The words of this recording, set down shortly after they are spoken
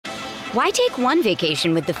Why take one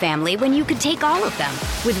vacation with the family when you could take all of them?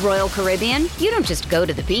 With Royal Caribbean, you don't just go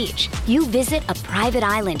to the beach. You visit a private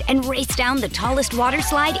island and race down the tallest water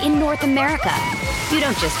slide in North America. You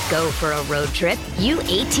don't just go for a road trip. You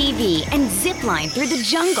ATV and zip line through the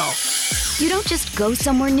jungle. You don't just go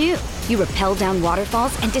somewhere new. You rappel down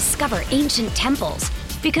waterfalls and discover ancient temples.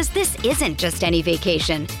 Because this isn't just any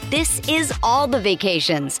vacation. This is all the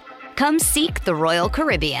vacations. Come seek the Royal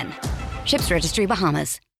Caribbean. Ships Registry,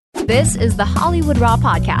 Bahamas. This is the Hollywood Raw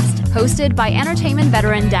podcast, hosted by entertainment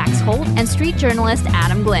veteran Dax Holt and street journalist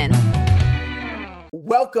Adam Glynn.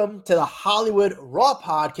 Welcome to the Hollywood Raw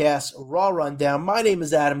podcast, Raw Rundown. My name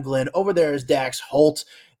is Adam Glynn. Over there is Dax Holt.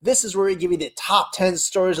 This is where we give you the top 10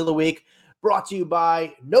 stories of the week, brought to you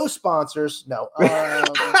by no sponsors. No.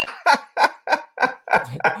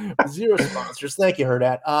 Zero sponsors. Thank you,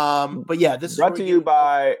 Herdat. But yeah, this brought to you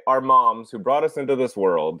by our moms who brought us into this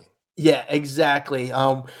world. Yeah, exactly.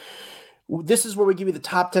 This is where we give you the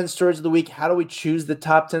top 10 stories of the week. How do we choose the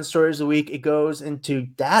top 10 stories of the week? It goes into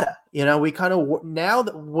data. You know, we kind of, now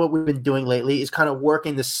that what we've been doing lately is kind of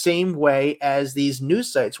working the same way as these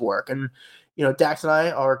news sites work. And, you know, Dax and I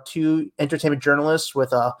are two entertainment journalists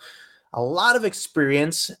with a lot of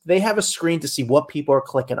experience. They have a screen to see what people are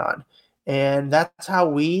clicking on. And that's how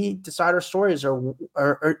we decide our stories, or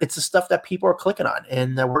it's the stuff that people are clicking on.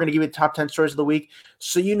 And we're going to give you the top 10 stories of the week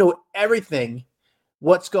so you know everything,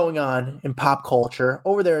 what's going on in pop culture.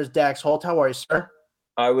 Over there is Dax Holt. How are you, sir?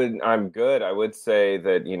 I'm good. I would say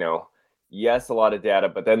that, you know, yes, a lot of data,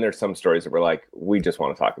 but then there's some stories that we're like, we just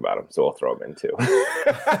want to talk about them, so we'll throw them in too.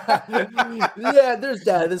 Yeah, there's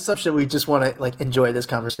data. There's stuff that we just want to like enjoy this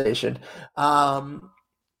conversation.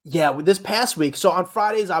 Yeah, this past week. So on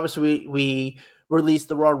Fridays, obviously, we release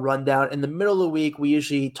the Raw Rundown. In the middle of the week, we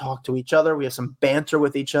usually talk to each other. We have some banter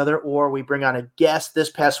with each other, or we bring on a guest. This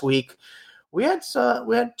past week, we had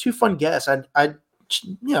two fun guests. I'd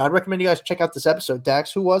recommend you guys check out this episode.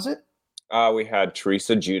 Dax, who was it? We had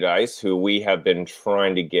Teresa Giudice, who we have been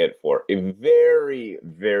trying to get for a very,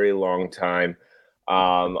 very long time.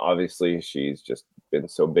 Obviously, she's just been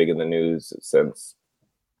so big in the news since,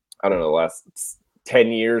 I don't know, the last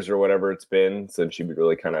 10 years or whatever it's been since she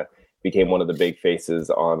really kind of became one of the big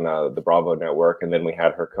faces on the Bravo network. And then we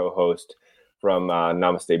had her co-host from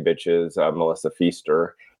Namaste Bitches, Melissa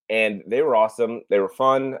Feaster. And they were awesome. They were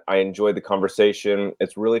fun. I enjoyed the conversation.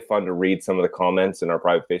 It's really fun to read some of the comments in our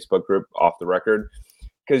private Facebook group, Off the Record,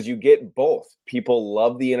 because you get both. People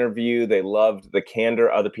love the interview. They loved the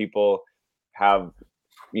candor. Other people have,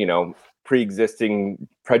 you know, pre-existing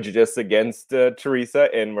prejudice against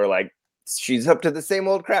Teresa. And we're like, she's up to the same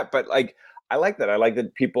old crap. But like, I like that. I like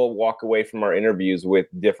that people walk away from our interviews with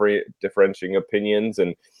differentiating opinions.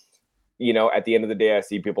 And, you know, at the end of the day, I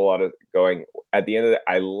see people a lot of going, at the end of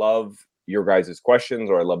I love your guys' questions,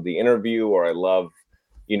 or I love the interview, or I love,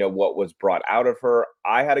 you know, what was brought out of her.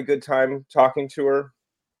 I had a good time talking to her.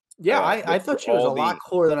 Yeah, I thought she was a lot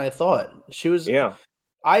cooler than I thought. She was. Yeah.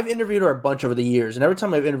 I've interviewed her a bunch over the years, and every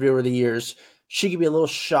time I've interviewed her over the years, she could be a little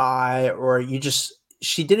shy, or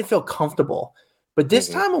she didn't feel comfortable. But this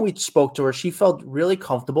time when we spoke to her, she felt really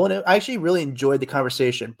comfortable, and I actually really enjoyed the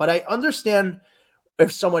conversation. But I understand if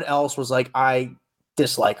someone else was like, I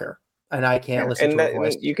dislike her and I can't listen to her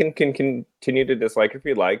voice. You can continue to dislike her if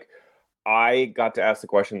you like. I got to ask the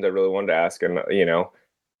questions I really wanted to ask, and you know,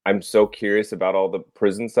 I'm so curious about all the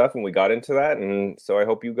prison stuff, and we got into that, and so I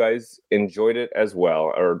hope you guys enjoyed it as well,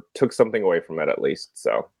 or took something away from it at least.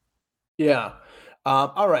 So yeah.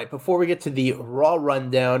 All right. Before we get to the Raw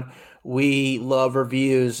Rundown, we love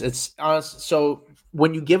reviews. It's honest. So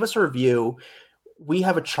when you give us a review, we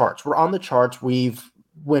have a chart. We're on the charts. We've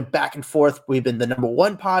went back and forth. We've been the number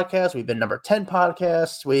 1 podcast. We've been number 10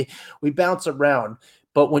 podcasts. We bounce around.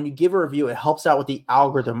 But when you give a review, it helps out with the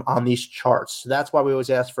algorithm on these charts. So that's why we always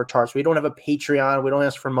ask for charts. We don't have a Patreon. We don't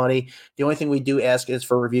ask for money. The only thing we do ask is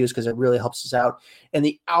for reviews because it really helps us out. And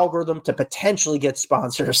the algorithm to potentially get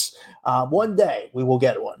sponsors. One day we will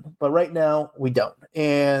get one. But right now we don't.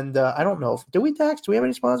 And I don't know. Do we, Dax? Do we have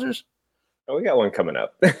any sponsors? Oh, we got one coming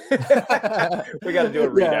up. We got to do a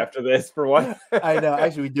read after this for one. I know.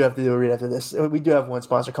 Actually, we do have to do a read after this. We do have one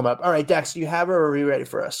sponsor coming up. All right, Dax, do you have her, or are you ready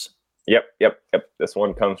for us? Yep. This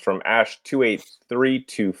one comes from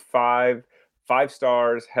Ash28325. 5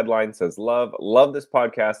 stars. Headline says, love this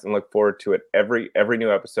podcast and look forward to it every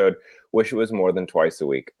new episode. Wish it was more than twice a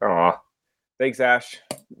week. Aw. Thanks, Ash.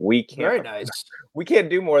 We can't. Very nice. We can't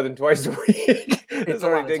do more than twice a week. This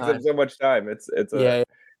already takes up so much time. It's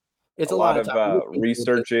a lot of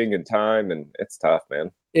researching and time, and it's tough,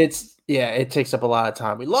 man. It takes up a lot of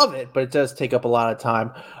time. We love it, but it does take up a lot of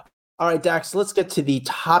time. All right, Dax, let's get to the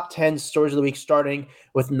top 10 stories of the week, starting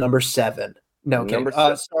with number 7. No, Number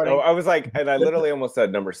kidding. 7. Oh, I was like, and I literally almost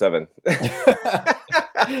said number 7.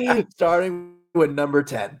 Starting with number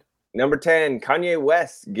 10. Number 10, Kanye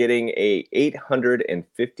West getting a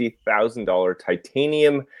 $850,000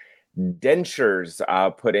 titanium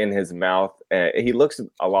dentures put in his mouth. He looks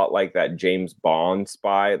a lot like that James Bond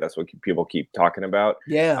spy. That's what people keep talking about.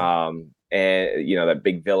 Yeah. And that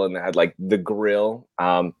big villain that had like the grill.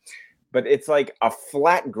 But it's like a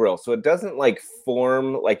flat grill, so it doesn't like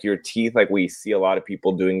form like your teeth like we see a lot of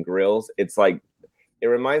people doing grills. It's like, it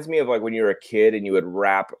reminds me of like when you were a kid and you would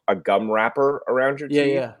wrap a gum wrapper around your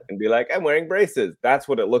teeth and be like, I'm wearing braces. That's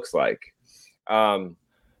what it looks like. But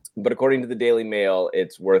according to the Daily Mail,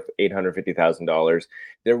 it's worth $850,000.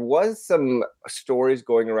 There was some stories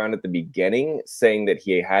going around at the beginning saying that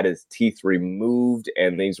he had his teeth removed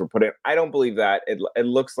and these were put in. I don't believe that. It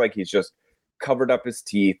looks like he's just covered up his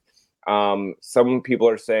teeth. Some people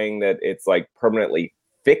are saying that it's like permanently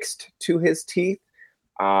fixed to his teeth.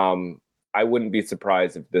 I wouldn't be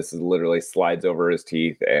surprised if this is literally slides over his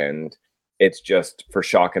teeth and it's just for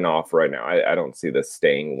shock and awe right now. I don't see this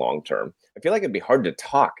staying long term. I feel like it'd be hard to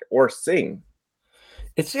talk or sing.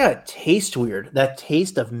 It's got to taste weird. That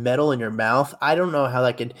taste of metal in your mouth. I don't know how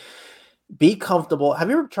that could be comfortable. Have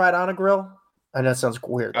you ever tried on a grill? I know it sounds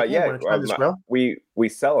weird. Like, Yeah, wanna try this grill? we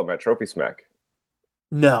sell them at Trophy Smack.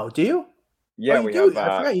 No, do you? Yeah, you we do. have.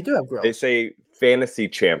 I forgot you do have grills. They say fantasy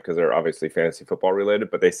champ because they're obviously fantasy football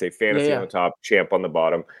related, but they say fantasy on the top, champ on the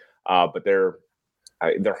bottom. But they're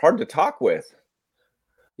hard to talk with.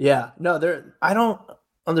 Yeah, no, I don't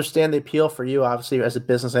understand the appeal for you. Obviously, as a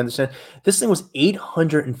business, I understand. This thing was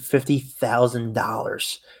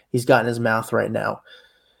 $850,000. He's got in his mouth right now.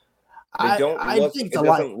 I think it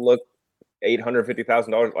doesn't look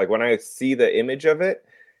 $850,000. Like when I see the image of it,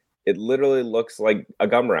 it literally looks like a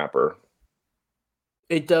gum wrapper.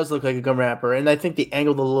 It does look like a gum wrapper, and I think they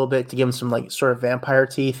angled a little bit to give him some like sort of vampire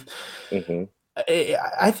teeth. Mm-hmm.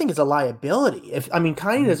 I think it's a liability.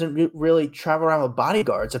 Kanye doesn't really travel around with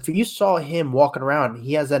bodyguards. If you saw him walking around, and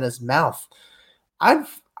he has that in his mouth. I'd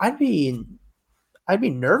be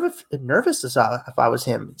nervous if I was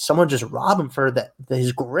him. Someone just rob him for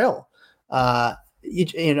his grill.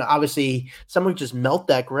 Obviously, someone just melt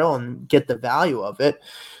that grill and get the value of it.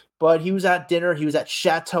 But he was at dinner. He was at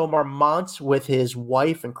Chateau Marmont with his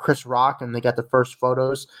wife and Chris Rock, and they got the first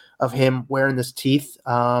photos of him wearing his teeth.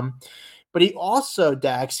 But he also,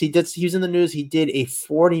 Dax, he was in the news. He did a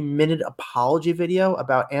 40-minute apology video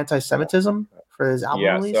about anti-Semitism for his album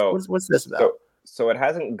release. What's this about? So it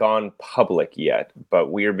hasn't gone public yet,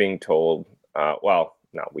 but we are being told,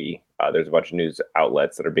 not we, there's a bunch of news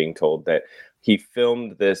outlets that are being told that he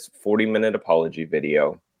filmed this 40-minute apology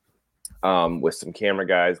video with some camera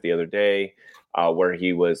guys the other day, where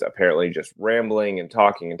he was apparently just rambling and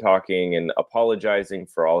talking and apologizing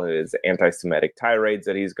for all his anti-Semitic tirades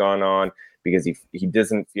that he's gone on, because he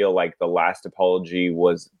doesn't feel like the last apology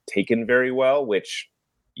was taken very well, which,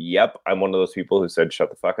 yep, I'm one of those people who said,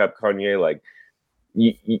 shut the fuck up, Kanye. Like,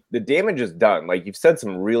 the damage is done. Like, you've said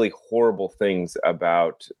some really horrible things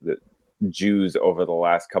about the Jews over the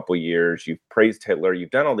last couple of years. You've praised Hitler.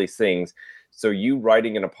 You've done all these things. So you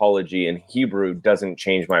writing an apology in Hebrew doesn't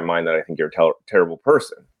change my mind that I think you're a terrible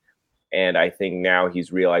person. And I think now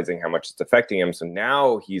he's realizing how much it's affecting him. So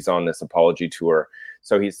now he's on this apology tour.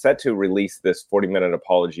 So he's set to release this 40-minute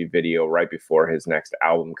apology video right before his next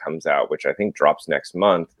album comes out, which I think drops next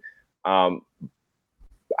month. I'm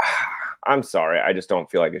sorry. I just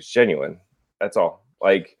don't feel like it's genuine. That's all.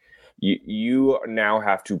 Like, you now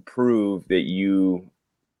have to prove that you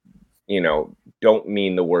don't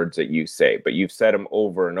mean the words that you say, but you've said them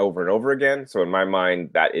over and over and over again. So in my mind,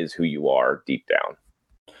 that is who you are deep down.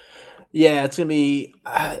 Yeah, it's gonna be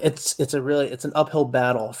it's an uphill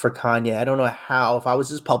battle for Kanye. I don't know how. If I was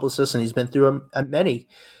his publicist, and he's been through many,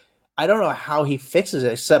 I don't know how he fixes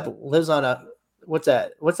it. Except lives on a what's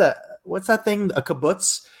that thing? A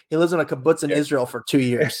kibbutz. He lives on a kibbutz in Israel for 2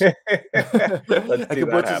 years. A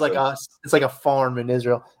kibbutz is it's like a farm in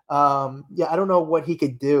Israel. I don't know what he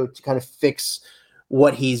could do to kind of fix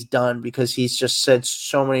what he's done, because he's just said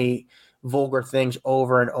so many vulgar things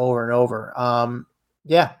over and over and over. I'll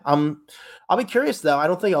be curious though. I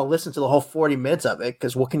don't think I'll listen to the whole 40 minutes of it,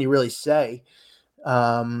 because what can you really say?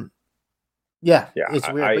 It's weird.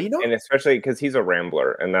 But and especially because he's a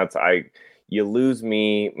rambler, and you lose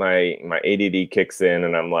me, my ADD kicks in,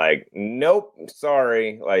 and I'm like, nope,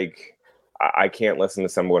 sorry. Like, I can't listen to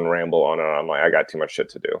someone ramble on and on. I'm like, I got too much shit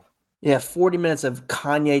to do. Yeah, 40 minutes of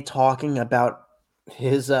Kanye talking about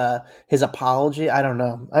his apology. I don't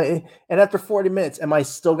know. And after 40 minutes, am I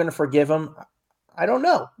still going to forgive him? I don't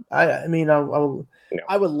know. I mean, No.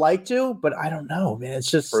 I would like to, but I don't know, man. It's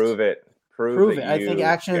just Prove it. prove it. I think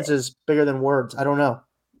actions is bigger than words. I don't know.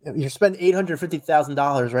 You're spending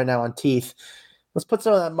 $850,000 right now on teeth. Let's put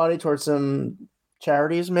some of that money towards some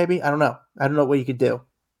charities, maybe. I don't know. I don't know what you could do.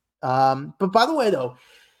 But by the way, though,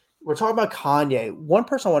 we're talking about Kanye. One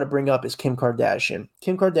person I want to bring up is Kim Kardashian.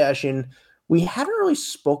 Kim Kardashian, we haven't really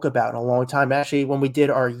spoke about in a long time. Actually, when we did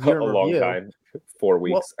our year a review, long time, 4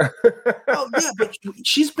 weeks. Well, yeah, but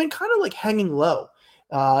she's been kind of like hanging low.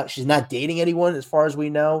 She's not dating anyone, as far as we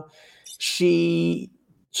know. She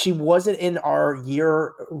wasn't in our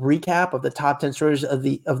year recap of the top 10 stories of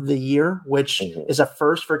the year, which is a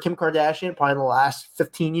first for Kim Kardashian, probably in the last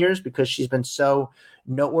 15 years, because she's been so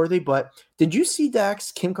noteworthy. But did you see,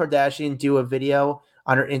 Dax, Kim Kardashian do a video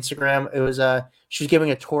on her Instagram? It was she was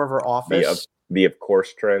giving a tour of her office. The of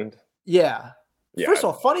course trend. Yeah. First of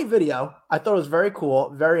all, funny video. I thought it was very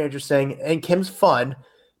cool, very interesting, and Kim's fun.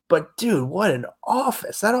 But dude, what an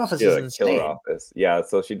office! That office is insane. Killer office. Yeah.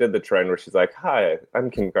 So she did the trend where she's like, "Hi,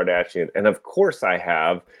 I'm Kim Kardashian, and of course I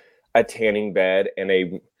have a tanning bed and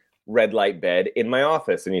a red light bed in my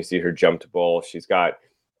office." And you see her jump to bowl. She's got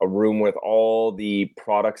a room with all the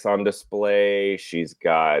products on display. She's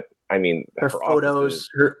got, I mean, her photos,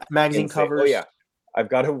 her magazine covers. Oh yeah, I've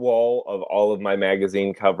got a wall of all of my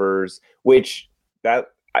magazine covers, which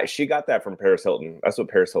she got that from Paris Hilton. That's what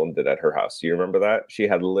Paris Hilton did at her house. Do you remember that? She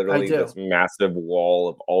had literally this massive wall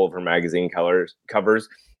of all of her magazine covers.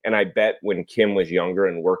 And I bet when Kim was younger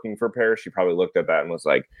and working for Paris, she probably looked at that and was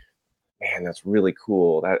like, man, that's really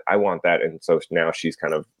cool. I want that. And so now she's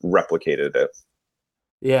kind of replicated it.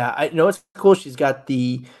 Yeah, I know it's cool. She's got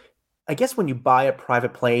I guess when you buy a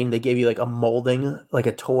private plane, they give you like a molding, like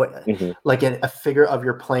a toy, like a figure of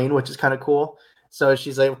your plane, which is kind of cool. So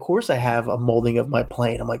she's like, of course I have a molding of my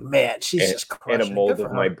plane. I'm like, man, she's just crushing. And a mold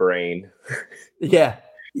of my brain. Yeah,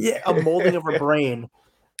 a molding of her brain.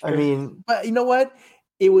 I mean, but you know what?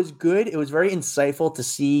 It was good. It was very insightful to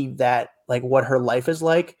see that, like, what her life is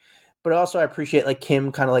like. But also I appreciate like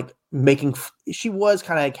Kim kind of like she was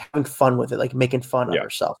kind of like having fun with it, like making fun of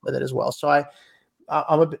herself with it as well. So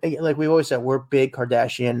I'm like we've always said, we're big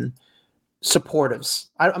Kardashian supportives.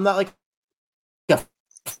 I'm not like a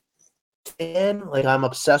fan, like I'm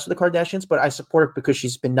obsessed with the Kardashians, but I support her because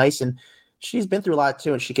she's been nice and she's been through a lot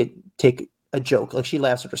too, and she could take a joke. Like she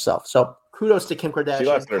laughs at herself. So kudos to Kim Kardashian. She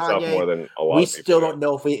laughs at herself more than a lot. We still don't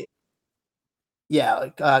know if we. Yeah,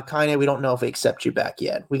 like Kanye, we don't know if we accept you back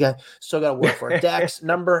yet. We still got to work for it. Dax,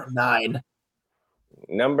 number 9.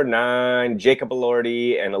 Number 9, Jacob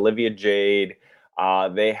Elordi and Olivia Jade.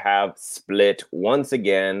 They have split once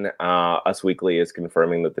again. Us Weekly is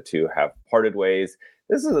confirming that the two have parted ways.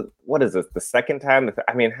 This is the second time?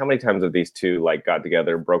 I mean, how many times have these two like got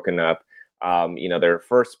together, broken up? They're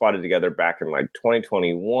first spotted together back in like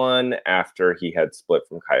 2021 after he had split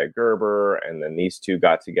from Kaya Gerber, and then these two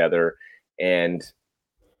got together. And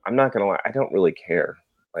I'm not gonna lie, I don't really care.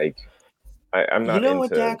 Like, I'm not into what,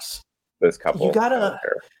 Dax? This couple.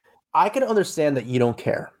 I can understand that you don't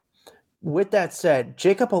care. With that said,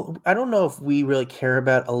 Jacob, I don't know if we really care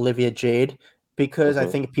about Olivia Jade because I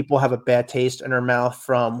think people have a bad taste in her mouth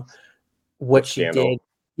from what she did.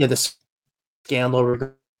 Yeah, the scandal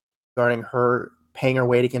regarding her paying her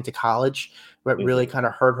way to get into college, but really kind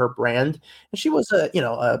of hurt her brand. And she was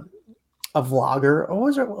a vlogger.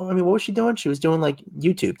 What was she doing? She was doing like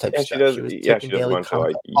YouTube type stuff. She was taking daily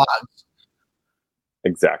content, vlogs.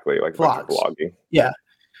 Exactly, like vlogging. Yeah.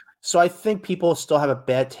 So I think people still have a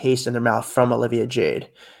bad taste in their mouth from Olivia Jade.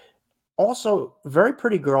 Also, very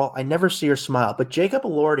pretty girl. I never see her smile. But Jacob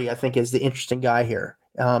Elordi, I think, is the interesting guy here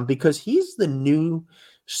because he's the new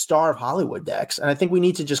star of Hollywood, Dex. And I think we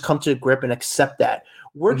need to just come to a grip and accept that.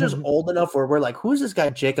 We're just old enough where we're like, who's this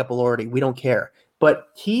guy Jacob Elordi? We don't care. But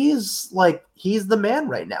he's the man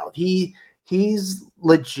right now. He's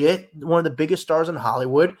legit one of the biggest stars in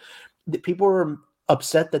Hollywood. People were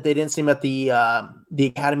upset that they didn't see him at the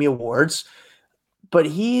Academy Awards, but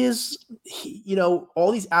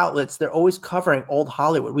all these outlets, they're always covering old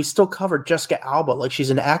Hollywood. We still cover Jessica Alba like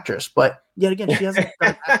she's an actress, but yet again, she hasn't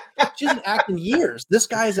acted in years. This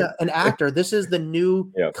guy's an actor. This is the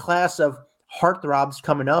new class of heartthrobs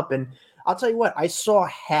coming up, and I'll tell you what, I saw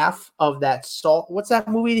half of that what's that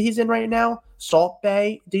movie that he's in right now? Salt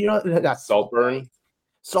Bay. Do you know that? Saltburn?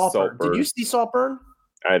 Saltburn. Did you see Saltburn?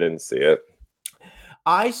 I didn't see it.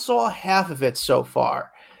 I saw half of it so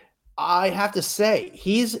far. I have to say,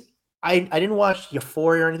 I didn't watch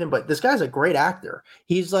Euphoria or anything, but this guy's a great actor.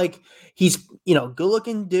 He's good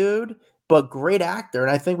looking dude, but great actor.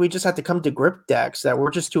 And I think we just have to come to grip, Dex, that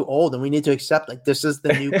we're just too old and we need to accept like this is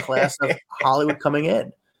the new class of Hollywood coming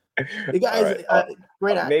in. The guy's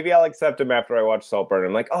great actor. Maybe I'll accept him after I watch Saltburn.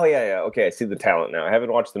 I'm like, oh yeah, okay, I see the talent now. I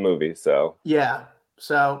haven't watched the movie, so Yeah.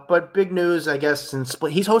 So, but big news, I guess, since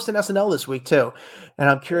he's hosting SNL this week too, and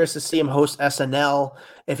I'm curious to see him host SNL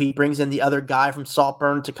if he brings in the other guy from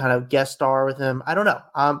Saltburn to kind of guest star with him. I don't know.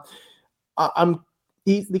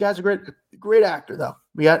 The guy's a great actor though.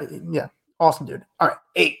 Awesome dude. All right,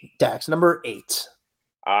 8, Dax, number 8.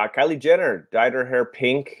 Kylie Jenner dyed her hair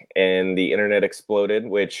pink, and the internet exploded.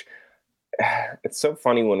 Which it's so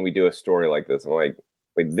funny when we do a story like this. I'm like,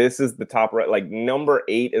 wait, this is the top right. Like number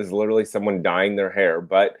 8 is literally someone dyeing their hair,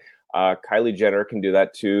 but Kylie Jenner can do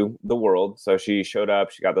that to the world. So she showed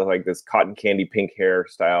up. She got this cotton candy pink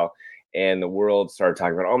hairstyle, and the world started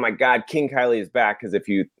talking about, oh my God, King Kylie is back. Because if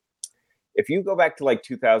you go back to like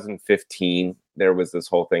 2015, there was this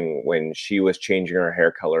whole thing when she was changing her hair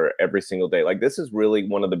color every single day. Like this is really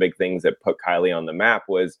one of the big things that put Kylie on the map.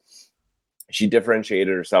 Was she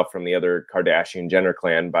differentiated herself from the other Kardashian Jenner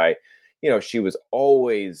clan by, she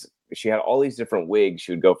had all these different wigs.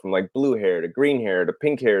 She would go from like blue hair to green hair to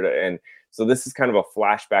pink hair and so this is kind of a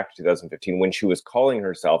flashback to 2015 when she was calling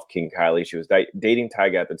herself King Kylie. She was dating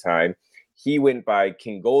Tyga at the time. He went by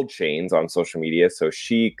King Gold Chains on social media. So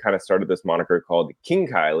she kind of started this moniker called King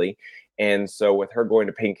Kylie. And so with her going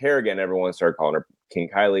to pink hair again, everyone started calling her King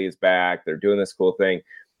Kylie is back. They're doing this cool thing.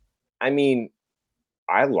 I mean,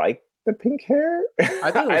 I like the pink hair.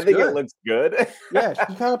 I think it looks good. Yeah,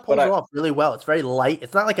 she kind of pulls it off really well. It's very light.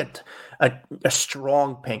 It's not like a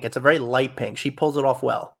strong pink. It's a very light pink. She pulls it off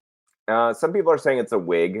well. Some people are saying it's a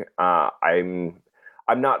wig. I'm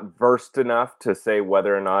not versed enough to say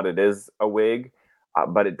whether or not it is a wig,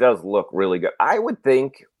 but it does look really good. I would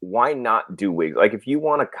think, why not do wigs? Like if you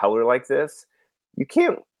want a color like this, you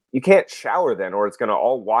can't shower then, or it's going to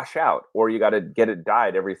all wash out, or you got to get it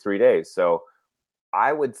dyed every 3 days. So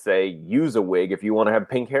I would say use a wig if you want to have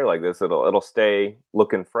pink hair like this. It'll stay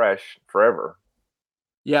looking fresh forever.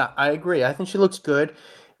 Yeah, I agree. I think she looks good.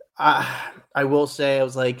 I will say, I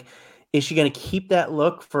was like, is she going to keep that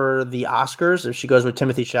look for the Oscars if she goes with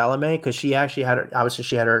Timothée Chalamet? Because she actually had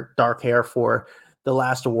her dark hair for the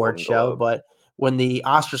last award show. But when the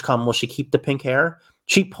Oscars come, will she keep the pink hair?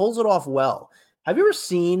 She pulls it off well. Have you ever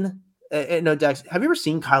seen? Dex, have you ever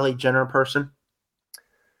seen Kylie Jenner in person?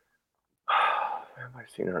 Have I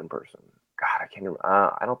seen her in person? God, I can't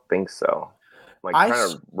remember. I don't think so. I'm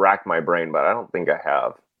trying to rack my brain, but I don't think I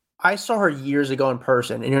have. I saw her years ago in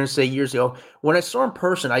person, and you're going to say years ago. When I saw her in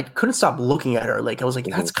person, I couldn't stop looking at her. Like I was like,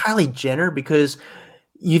 that's Kylie Jenner, because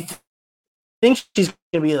you think she's going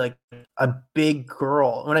to be like a big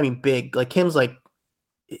girl. When I mean big, like Kim's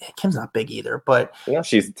not big either, but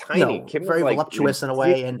she's tiny. Kim's very voluptuous in a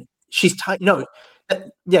way, and she's tiny. No,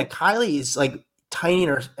 yeah, Kylie is like tiny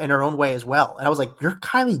in her own way as well. And I was like, you're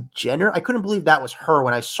Kylie Jenner? I couldn't believe that was her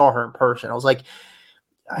when I saw her in person. I was like,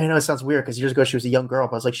 I know it sounds weird because years ago she was a young girl,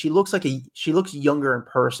 but I was like, she looks younger in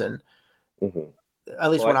person. Mm-hmm. At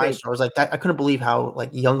least when I saw her, I was like, I couldn't believe how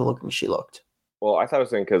like young looking she looked. Well, I thought it was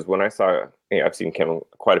saying because when I saw, I've seen Kim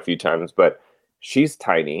quite a few times, but she's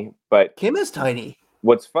tiny. But Kim is tiny.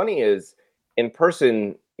 What's funny is in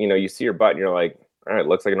person, you see her butt and you're like, all right,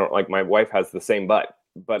 looks like my wife has the same butt.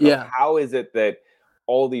 But how is it that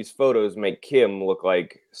all these photos make Kim look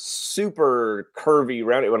like super curvy,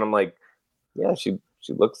 rounded? When I'm like, yeah, she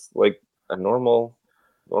looks like a normal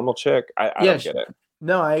chick. I don't get it.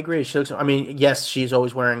 No, I agree. She looks. I mean, yes, she's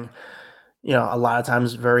always wearing, a lot of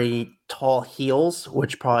times very tall heels,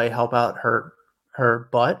 which probably help out her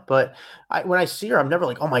butt. But when I see her, I'm never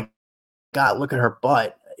like, oh my God, look at her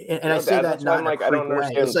butt. And I say that not in a creep way.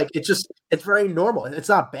 It's like it's very normal. It's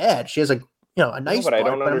not bad. She has a nice. But I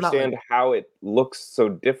don't understand how it looks so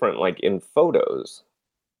different, like in photos.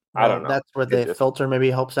 I don't know. That's where the filter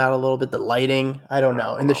maybe helps out a little bit. The lighting, I don't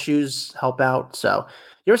know. And the shoes help out. So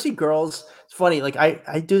you ever see girls? It's funny. Like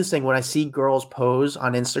I do this thing when I see girls pose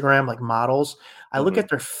on Instagram, like models, I look at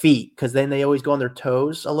their feet because then they always go on their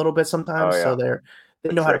toes a little bit sometimes. So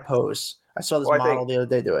they know how to pose. I saw this model the other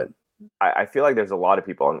day do it. I feel like there's a lot of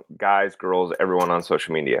people, guys, girls, everyone on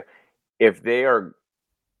social media. If they are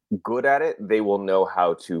good at it, they will know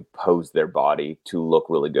how to pose their body to look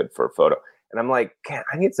really good for a photo. And I'm like,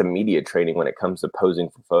 I need some media training when it comes to posing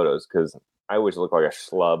for photos because I always look like a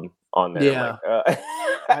schlub on there. Yeah.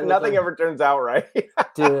 Like, nothing ever turns out right.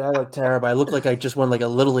 Dude, I look terrible. I look like I just won like a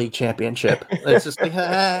Little League championship. It's just like,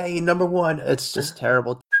 hey, number one. It's just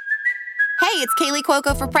terrible. Hey, it's Kaylee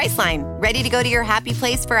Cuoco for Priceline. Ready to go to your happy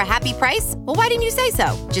place for a happy price? Well, why didn't you say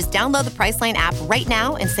so? Just download the Priceline app right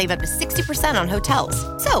now and save up to 60% on hotels.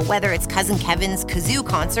 So whether it's Cousin Kevin's Kazoo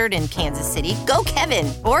Concert in Kansas City, go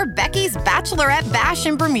Kevin, or Becky's Bachelorette Bash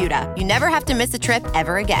in Bermuda, you never have to miss a trip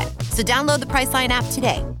ever again. So download the Priceline app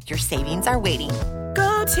today. Your savings are waiting.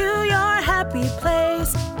 Go to your happy place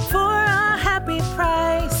for a happy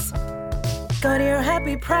price. Go to your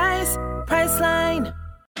happy price, Priceline.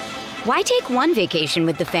 Why take one vacation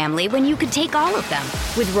with the family when you could take all of them?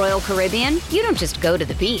 With Royal Caribbean, you don't just go to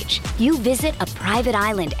the beach. You visit a private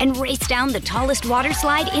island and race down the tallest water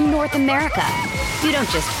slide in North America. You don't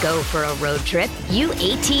just go for a road trip. You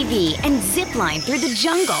ATV and zip line through the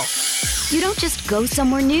jungle. You don't just go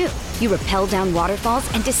somewhere new. You rappel down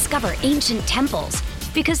waterfalls and discover ancient temples.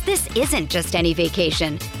 Because this isn't just any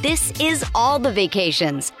vacation. This is all the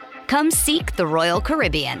vacations. Come seek the Royal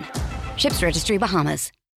Caribbean. Ships Registry,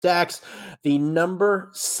 Bahamas. Dax, the number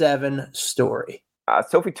 7 story.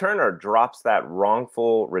 Sophie Turner drops that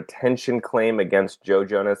wrongful retention claim against Joe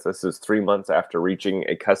Jonas. This is 3 months after reaching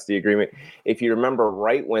a custody agreement. If you remember,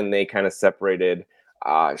 right when they kind of separated,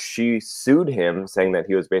 she sued him, saying that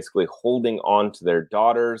he was basically holding on to their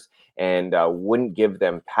daughters and wouldn't give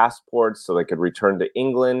them passports so they could return to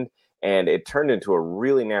England. And it turned into a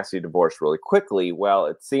really nasty divorce really quickly. Well,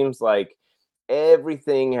 it seems like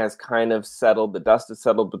everything has kind of settled. The dust has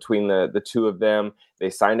settled between the two of them. They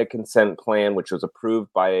signed a consent plan, which was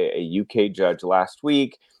approved by a UK judge last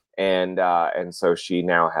week. And so she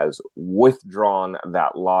now has withdrawn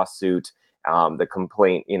that lawsuit, the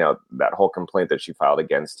complaint, that whole complaint that she filed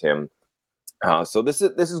against him. So this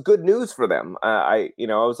is good news for them. I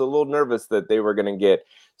was a little nervous that they were going to get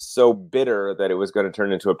so bitter that it was going to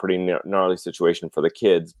turn into a pretty gnarly situation for the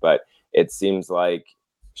kids. But it seems like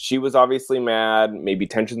she was obviously mad. Maybe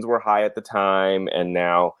tensions were high at the time, and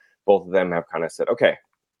now both of them have kind of said, "Okay,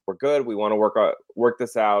 we're good. We want to work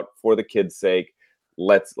this out for the kids' sake.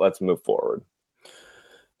 Let's move forward."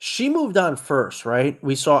 She moved on first, right?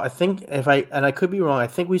 We saw, I think, I could be wrong, I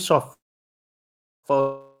think we saw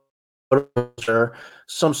photos or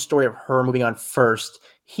some story of her moving on first.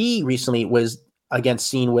 He recently was again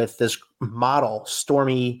seen with this model,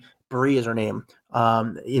 Stormy Bree is her name.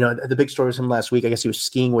 The big story was him last week. I guess he was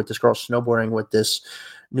skiing with this girl, snowboarding with this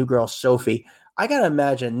new girl, Sophie. I gotta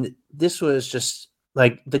imagine this was just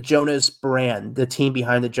like the Jonas brand, the team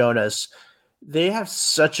behind the Jonas. They have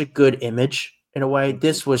such a good image in a way.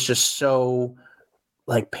 This was just so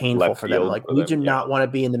painful Left for them. field for We them, do not want to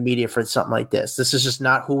be in the media for something like this. This is just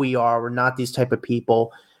not who we are. We're not these type of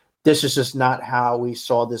people. This is just not how we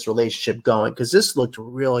saw this relationship going, because this looked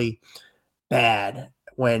really bad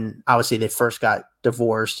when obviously they first got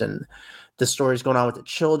divorced and the stories going on with the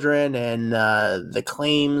children and the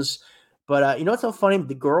claims. But what's so funny?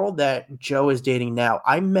 The girl that Joe is dating now,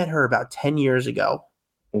 I met her about 10 years ago.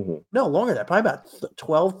 Mm-hmm. No, longer than that, probably about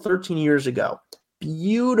 12, 13 years ago.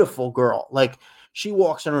 Beautiful girl. She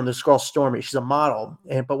walks in on this girl, Stormy. She's a model.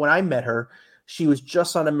 But when I met her, she was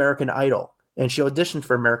just on American Idol, and she auditioned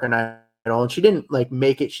for American Idol, and she didn't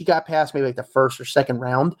make it. She got past maybe the first or second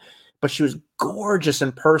round, but she was gorgeous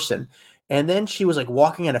in person. And then she was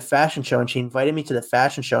walking at a fashion show, and she invited me to the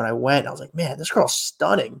fashion show, and I went. And I was like, man, this girl's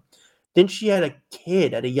stunning. Then she had a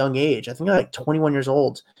kid at a young age. I think 21 years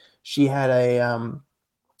old. She had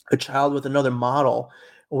a child with another model.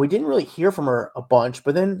 Well, we didn't really hear from her a bunch,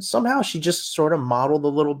 but then somehow she just sort of modeled a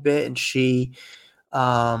little bit, and she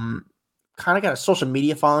kind of got a social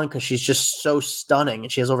media following because she's just so stunning,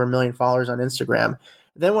 and she has over 1 million followers on Instagram.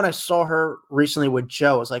 Then when I saw her recently with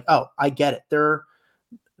Joe, I was like, oh, I get it.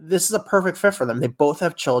 This is a perfect fit for them. They both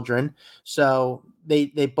have children, so they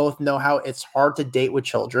both know how it's hard to date with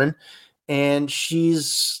children, and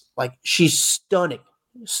she's stunning.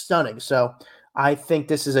 So I think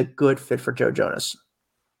this is a good fit for Joe Jonas.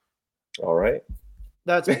 All right.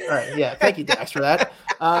 That's all right. Yeah. Thank you, Dax, for that.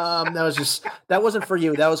 That wasn't for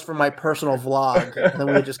you. That was for my personal vlog. And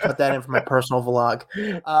then we just cut that in for my personal vlog.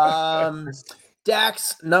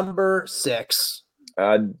 Dax, number 6.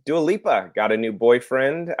 Dua Lipa got a new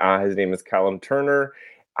boyfriend. His name is Callum Turner.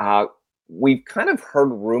 We've kind of heard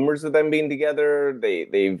rumors of them being together.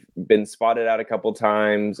 They've been spotted out a couple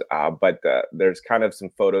times, but there's kind of some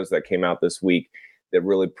photos that came out this week that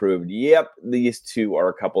really proved, yep, these two are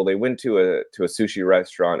a couple. They went to a sushi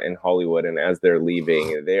restaurant in Hollywood, and as they're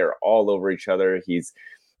leaving, they are all over each other. He's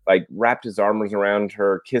wrapped his arms around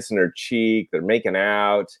her, kissing her cheek. They're making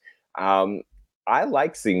out. I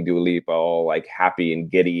like seeing Dua Lipa all happy and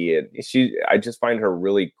giddy, and I just find her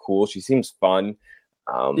really cool. She seems fun.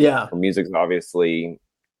 Her music's obviously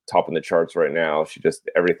topping the charts right now.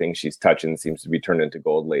 Everything she's touching seems to be turned into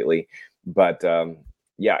gold lately. But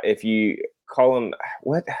if you call him,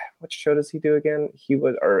 what show does he do again? He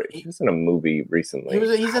was in a movie recently.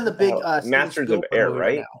 He's in the big Masters of Air,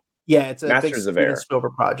 right? Now. Yeah, it's a Masters big of Air. Steven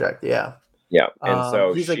Spielberg project. Yeah. Yeah, and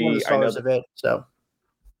so he's like one of the stars of it. So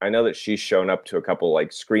I know that she's shown up to a couple like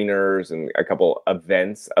screeners and a couple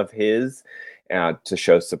events of his to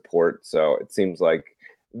show support. So it seems like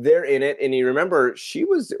they're in it. And you remember she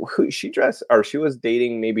was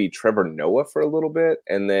dating maybe Trevor Noah for a little bit,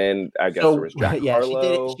 and then I guess there was Jack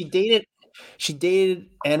Harlow. She dated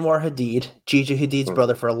Anwar Hadid, Gigi Hadid's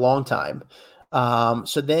brother, for a long time.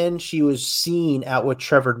 So then she was seen out with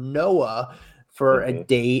Trevor Noah for a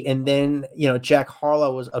date, and then Jack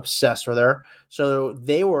Harlow was obsessed with her, so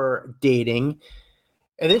they were dating.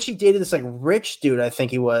 And then she dated this like rich dude, I think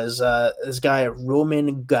he was this guy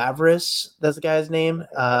Roman Gavris. That's the guy's name.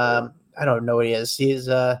 I don't know what he is. He's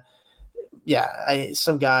some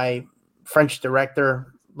guy, French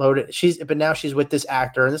director. Loaded. But now she's with this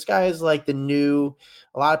actor, and this guy is like the new.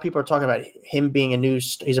 A lot of people are talking about him being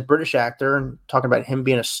he's a British actor, and talking about him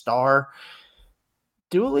being a star.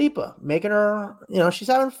 Dua Lipa, making her, she's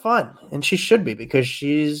having fun, and she should be, because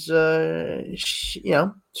she should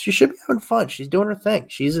be having fun. She's doing her thing.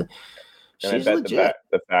 She's legit.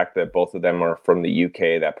 The fact that both of them are from the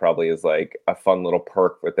UK, that probably is like a fun little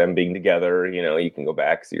perk with them being together. You can go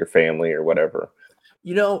back, see your family or whatever.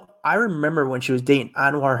 I remember when she was dating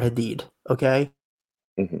Anwar Hadid. Okay,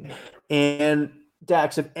 and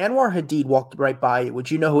Dax, if Anwar Hadid walked right by you,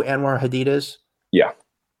 would you know who Anwar Hadid is? Yeah.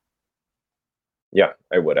 Yeah,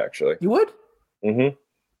 I would actually. You would? Mm-hmm.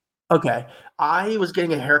 Okay. I was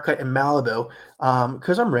getting a haircut in Malibu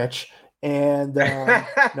because I'm rich. And I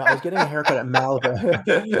was getting a haircut at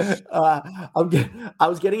Malibu. I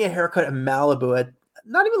was getting a haircut in Malibu at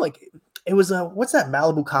not even like it was what's that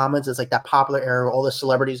Malibu Commons? It's like that popular area where all the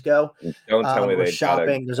celebrities go. Don't tell me they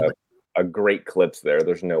shopping. There's a great clips there.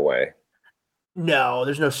 There's no way. No,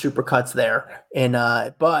 there's no supercuts there. And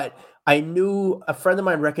but I knew a friend of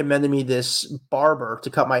mine recommended me this barber to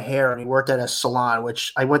cut my hair, and he worked at a salon,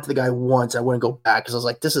 which I went to the guy once. I wouldn't go back because I was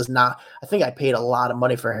like, this is not, I think I paid a lot of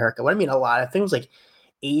money for a haircut. What I mean a lot, I think it was like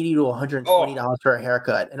 $80 to $120 for a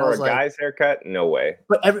haircut. And for I was a guy's haircut? No way.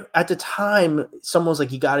 But at the time, someone was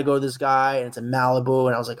like, you got to go to this guy, and it's in Malibu.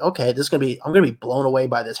 And I was like, okay, I'm going to be blown away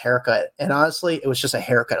by this haircut. And honestly, it was just a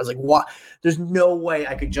haircut. I was like, what? There's no way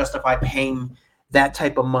I could justify paying that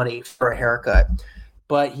type of money for a haircut.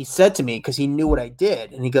 But he said to me, because he knew what I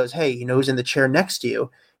did, and he goes, hey, who's in the chair next to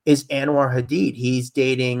you is Anwar Hadid. He's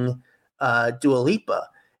dating Dua Lipa.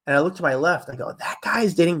 And I looked to my left. I go, that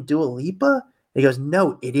guy's dating Dua Lipa? And he goes,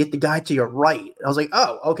 no, idiot, the guy to your right. And I was like,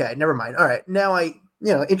 oh, okay, never mind. All right, now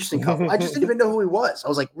interesting couple. I just didn't even know who he was. I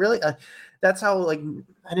was like, really? That's how, like,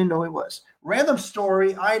 I didn't know who he was. Random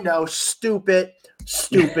story. I know. Stupid,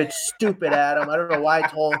 Adam. I don't know why I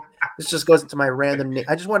told. This just goes into my random.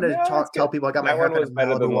 I just wanted to tell people I got my haircut in Malibu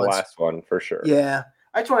better than once. The last one for sure. Yeah,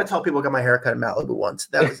 I just want to tell people I got my haircut in Malibu once.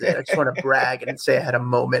 That was it. I just want to brag and say I had a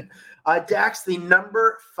moment. Dax, the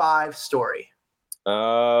number 5 story.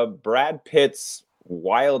 Brad Pitt's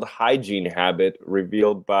wild hygiene habit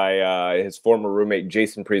revealed by his former roommate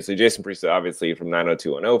Jason Priestley. Jason Priestley, obviously from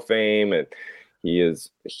 90210 fame, and he is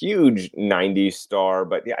a huge 90s star,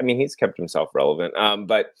 but yeah, I mean, he's kept himself relevant.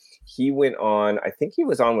 But he went on, I think he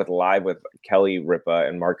was on with Live with Kelly Ripa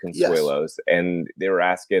and Mark Consuelos, and they were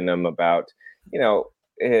asking him about,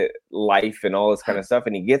 life and all this kind of stuff.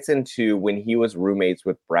 And he gets into when he was roommates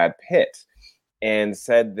with Brad Pitt, and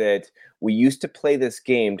said that we used to play this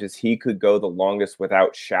game because he could go the longest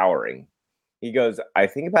without showering. He goes, I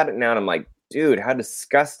think about it now, and I'm like, dude, how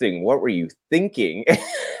disgusting. What were you thinking?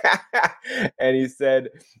 And he said,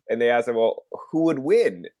 and they asked him, well, who would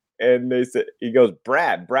win? And he goes,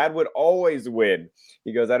 Brad would always win.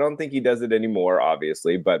 He goes, I don't think he does it anymore,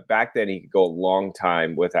 obviously, but back then he could go a long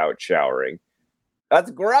time without showering. That's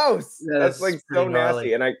gross. Yeah, that's like so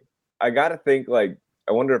nasty. And I got to think, like,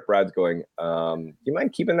 I wonder if Brad's going, you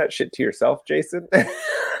mind keeping that shit to yourself, Jason?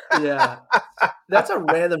 Yeah. That's a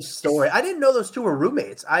random story. I didn't know those two were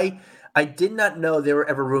roommates. I did not know they were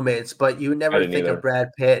ever roommates, but you would never think either. Of Brad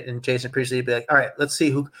Pitt and Jason Priestley. You'd be like, all right, let's see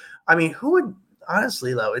who. I mean, who would,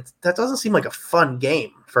 honestly, though, that doesn't seem like a fun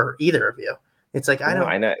game for either of you. It's like, I don't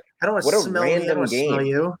want to smell you. I don't want to smell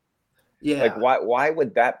you. Yeah. Like, why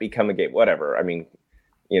would that become a game? Whatever. I mean,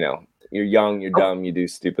 you're young, you're dumb, you do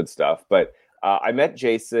stupid stuff. But I met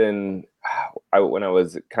Jason when I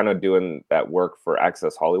was kind of doing that work for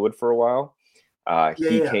Access Hollywood for a while.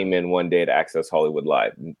 He came in one day to Access Hollywood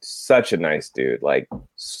Live. Such a nice dude, like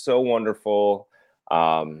so wonderful.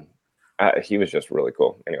 I He was just really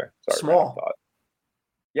cool. Anyway, sorry. Small. Thought.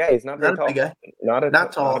 Yeah, he's not very tall. Big guy.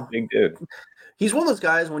 Not tall. Not a big dude. He's one of those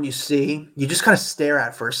guys when you see, you just kind of stare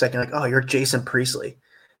at for a second, like, oh, you're Jason Priestley.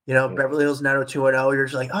 Beverly Hills 90210. You're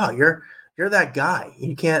just like, oh, you're that guy.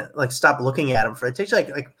 You can't like stop looking at him for it takes like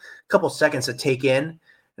a couple seconds to take in,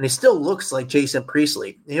 and he still looks like Jason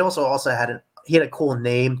Priestley. He also had a cool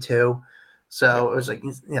name too, so it was like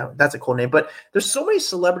that's a cool name. But there's so many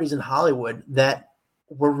celebrities in Hollywood that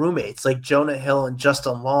were roommates, like Jonah Hill and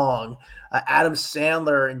Justin Long, Adam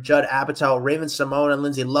Sandler and Judd Apatow, Raven Simone and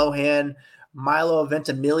Lindsay Lohan, Milo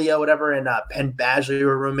Ventimiglia, whatever, and Penn Badgley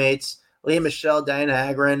were roommates. Leah Michelle, Diana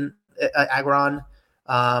Agron.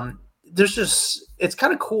 It's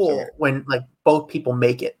kind of cool when like both people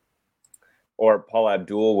make it. Or Paul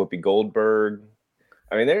Abdul, Whoopi Goldberg.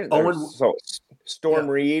 I mean, there's Storm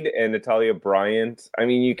Reed and Natalia Bryant. I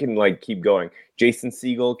mean, you can like keep going. Jason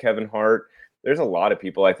Segel, Kevin Hart. There's a lot of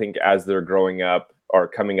people. I think as they're growing up or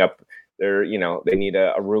coming up, they need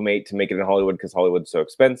a roommate to make it in Hollywood because Hollywood's so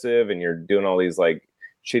expensive, and you're doing all these like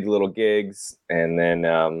shitty little gigs, and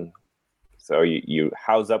then so you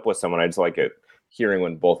house up with someone. I just like it hearing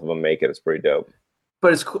when both of them make it. It's pretty dope.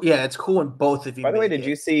 But it's cool. Yeah, it's cool when both of you. By the way, did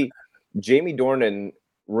you see Jamie Dornan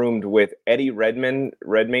roomed with Eddie Redmayne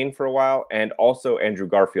for a while, and also Andrew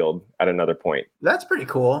Garfield at another point? That's pretty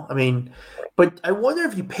cool. I mean, but I wonder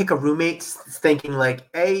if you pick a roommate thinking like,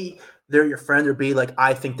 A, they're your friend, or B, like,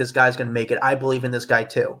 I think this guy's going to make it. I believe in this guy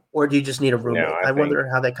too. Or do you just need a roommate? No, I wonder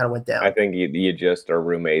how that kind of went down. I think you just are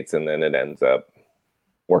roommates, and then it ends up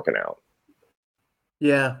working out.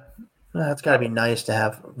 Yeah. That's got to be nice to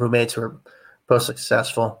have roommates who are both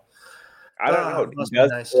successful. I don't know.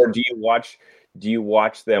 Or do you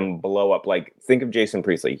watch them blow up? Like, think of Jason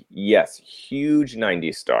Priestley. Yes, huge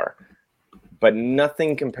 90s star, but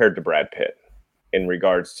nothing compared to Brad Pitt in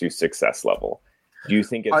regards to success level. Do you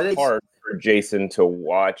think it's hard for Jason to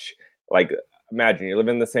watch? Like, imagine you live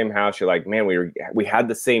in the same house. You're like, man, we had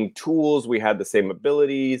the same tools, we had the same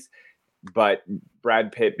abilities, but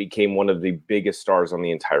Brad Pitt became one of the biggest stars on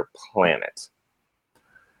the entire planet.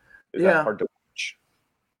 Is that hard to watch?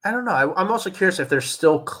 I don't know. I'm also curious if they're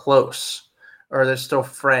still close or they're still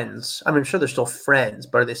friends. I mean, I'm sure they're still friends,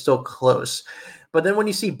 but are they still close? But then when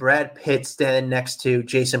you see Brad Pitt standing next to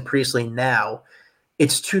Jason Priestley now,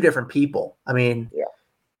 it's two different people. I mean,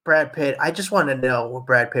 Brad Pitt, I just want to know,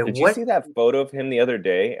 Brad Pitt. Did you see that photo of him the other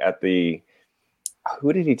day at the –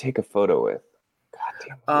 who did he take a photo with?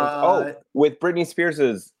 With Britney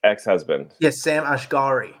Spears' ex-husband. Yes, Sam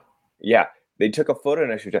Asghari. Yeah, they took a photo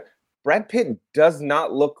next to each other. Brad Pitt does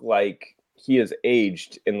not look like he has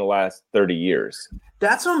aged in the last 30 years.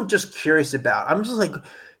 That's what I'm just curious about. I'm just like,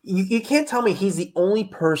 you can't tell me he's the only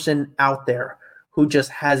person out there who just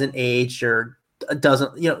hasn't aged or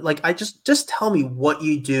doesn't, like, I just tell me what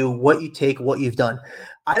you do, what you take, what you've done.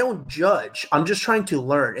 I don't judge. I'm just trying to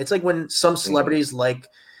learn. It's like when some celebrities like,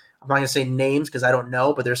 I'm not going to say names because I don't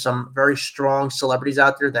know, but there's some very strong celebrities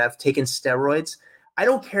out there that have taken steroids. I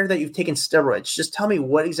don't care that you've taken steroids. Just tell me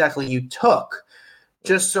what exactly you took,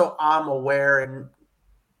 just so I'm aware and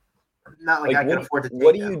not like I can afford to take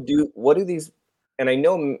What do you do? What do these? And I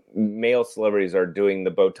know male celebrities are doing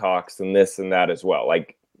the Botox and this and that as well.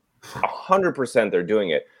 Like 100% they're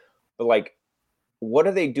doing it. But like, what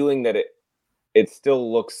are they doing that it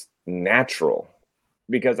still looks natural?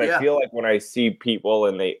 Because I feel like when I see people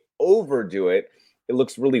and they overdo it, it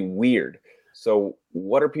looks really weird. So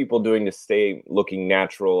what are people doing to stay looking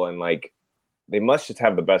natural? And like, they must just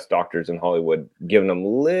have the best doctors in Hollywood giving them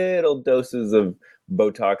little doses of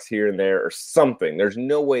Botox here and there or something. There's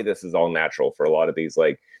no way this is all natural for a lot of these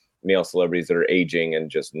like male celebrities that are aging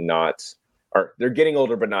and just they're getting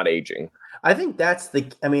older but not aging. I think that's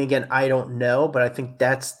again, I don't know, but I think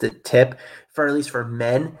that's the tip for, at least for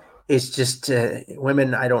men. It's just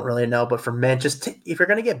women, I don't really know, but for men, if you're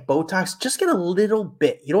going to get Botox, just get a little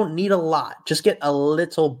bit. You don't need a lot. Just get a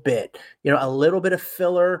little bit. A little bit of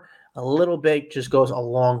filler, a little bit just goes a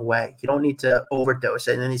long way. You don't need to overdose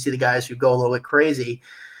it. And then you see the guys who go a little bit crazy.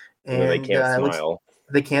 And they can't smile.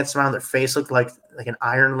 They can't smile. Their face looks like an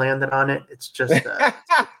iron landed on it. It's just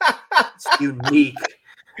it's unique.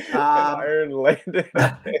 Iron landed.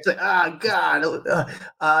 It's like,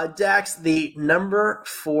 God. Dax, the number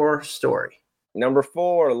 4 story. Number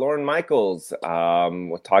 4, Lorne Michaels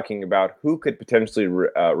was talking about who could potentially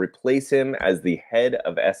replace him as the head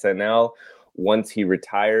of SNL once he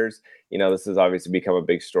retires. This has obviously become a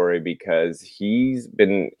big story because he's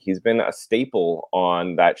been a staple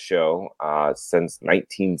on that show since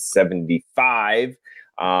 1975.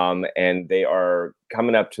 And they are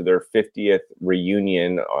coming up to their 50th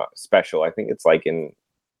reunion special. I think it's like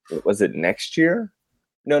was it next year?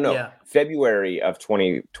 No. Yeah. February of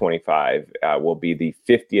 2025 will be the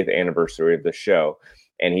 50th anniversary of the show.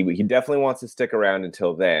 And he definitely wants to stick around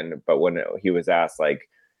until then. But when he was asked, like,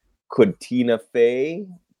 could Tina Fey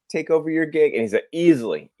take over your gig? And he said,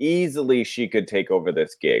 easily she could take over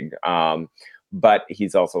this gig. But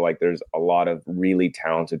he's also like, there's a lot of really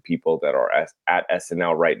talented people that are at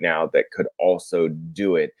SNL right now that could also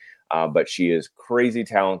do it. But she is crazy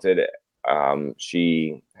talented.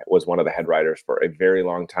 She was one of the head writers for a very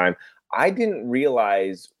long time. I didn't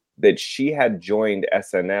realize that she had joined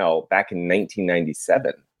SNL back in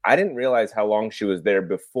 1997. I didn't realize how long she was there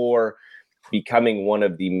before becoming one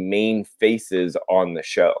of the main faces on the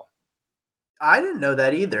show. I didn't know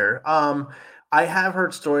that either. I have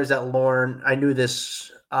heard stories that Lorne, I knew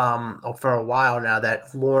this for a while now,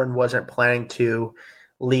 that Lorne wasn't planning to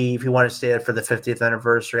leave. He wanted to stay there for the 50th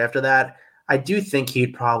anniversary. After that, I do think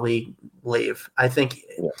he'd probably leave. I think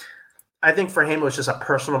for him, it was just a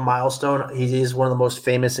personal milestone. He is one of the most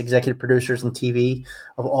famous executive producers in TV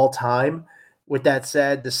of all time. With that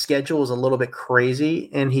said, the schedule is a little bit crazy,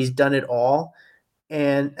 and he's done it all.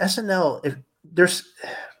 And SNL, if their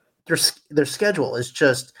schedule is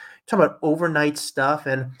just talking about overnight stuff.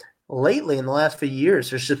 And lately, in the last few years,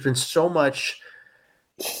 there's just been so much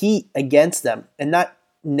heat against them, and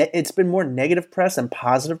it's been more negative press than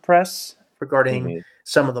positive press regarding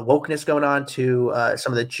some of the wokeness going on to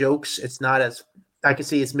some of the jokes. It's not as, I can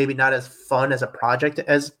see it's maybe not as fun as a project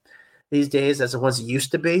as these days as it was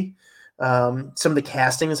used to be. Some of the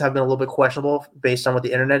castings have been a little bit questionable based on what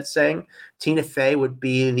the internet is saying. Tina Fey would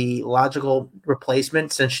be the logical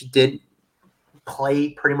replacement since she did play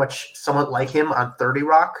pretty much somewhat like him on 30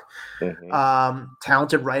 Rock.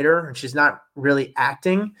 Talented writer, and she's not really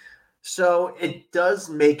acting. So it does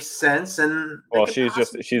make sense. And well,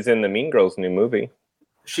 she's in the Mean Girls new movie.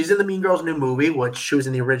 She's in the Mean Girls new movie, which she was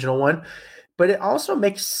in the original one. But it also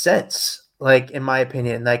makes sense, like, in my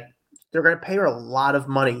opinion, like, they're going to pay her a lot of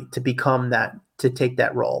money to become that, to take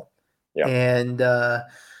that role. Yeah. And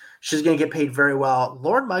she's going to get paid very well.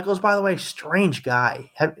 Lorne Michaels, by the way, strange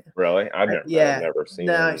guy. Really? I've never seen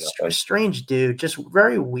him. Strange dude. Just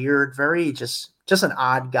very weird, very just an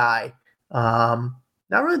odd guy.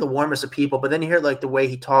 Not really the warmest of people, but then you hear like the way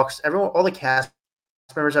he talks. All the cast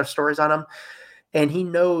members have stories on him. And he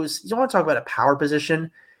knows, you don't want to talk about a power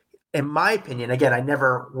position. In my opinion, again, I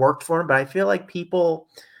never worked for him, but I feel like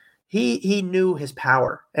he knew his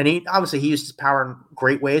power, and he used his power in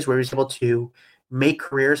great ways where he was able to make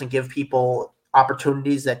careers and give people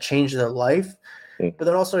opportunities that change their life. But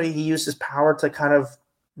then also he used his power to kind of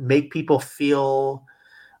make people feel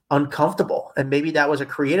uncomfortable. And maybe that was a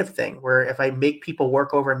creative thing where if I make people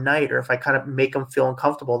work overnight, or if I kind of make them feel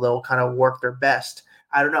uncomfortable, they'll kind of work their best.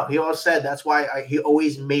 I don't know. He always said that's why he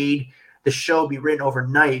always made the show be written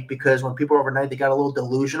overnight, because when people are overnight, they got a little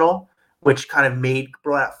delusional, which kind of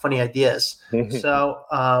brought out funny ideas. So,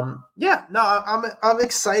 I'm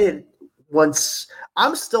excited. Once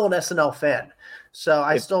I'm still an SNL fan, so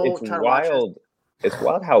I still try to watch it. It's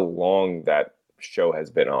wild how long that show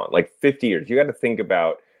has been on, like 50 years. You got to think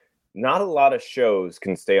about, not a lot of shows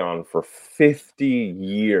can stay on for 50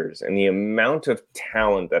 years, and the amount of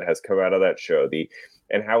talent that has come out of that show,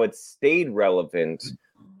 and how it's stayed relevant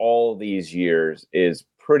all these years is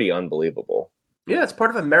pretty unbelievable. Yeah, it's part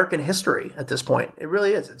of American history at this point. It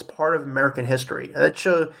really is. It's part of American history. That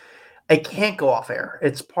show, it can't go off air.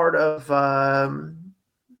 It's part of, unless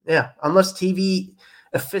TV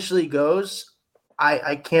officially goes,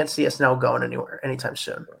 I can't see us now going anywhere anytime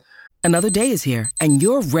soon. Another day is here, and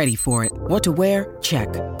you're ready for it. What to wear? Check.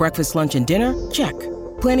 Breakfast, lunch, and dinner? Check.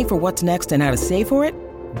 Planning for what's next and how to save for it?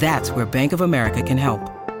 That's where Bank of America can help.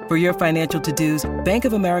 For your financial to-dos, Bank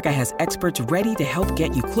of America has experts ready to help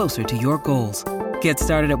get you closer to your goals. Get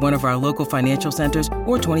started at one of our local financial centers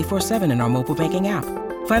or 24/7 in our mobile banking app.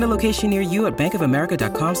 Find a location near you at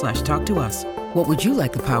bankofamerica.com/talktous. What would you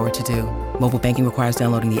like the power to do? Mobile banking requires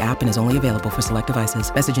downloading the app and is only available for select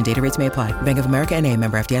devices. Message and data rates may apply. Bank of America NA,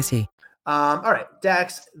 member FDIC. All right,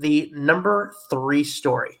 Dax, the number 3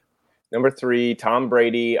 story. Number 3, Tom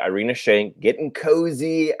Brady, Irina Shayk getting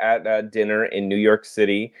cozy at dinner in New York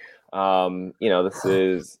City. This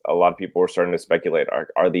is, a lot of people are starting to speculate,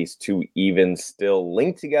 are these two even still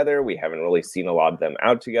linked together? We haven't really seen a lot of them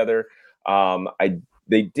out together.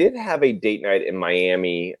 They did have a date night in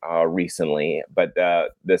Miami recently, but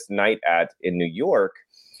this night in New York,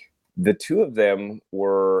 the two of them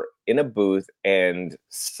were in a booth, and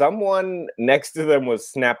someone next to them was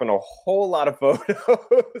snapping a whole lot of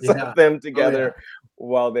photos of them together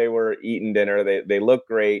while they were eating dinner. They look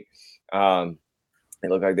great. It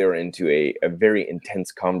looked like they were into a very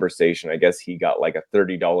intense conversation. I guess he got like a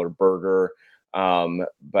 $30 burger.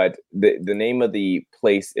 But the name of the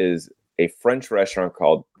place is a French restaurant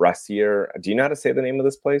called Brassiere. Do you know how to say the name of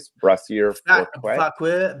this place? Brassiere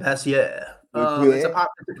Fourquet? Brassiere. It's a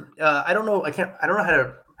pop. I don't know. I don't know how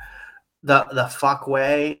to the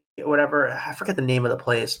Fuckway or whatever. I forget the name of the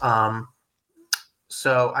place.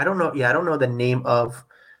 So I don't know. Yeah, I don't know the name of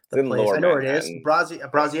the place. I know where it is.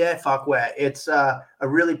 Brassiere Fuckway. It's a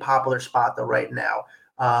really popular spot though right now.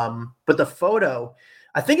 But the photo,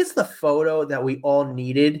 I think it's the photo that we all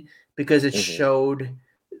needed because it showed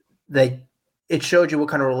you what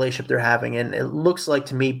kind of relationship they're having. And it looks like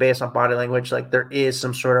to me, based on body language, like there is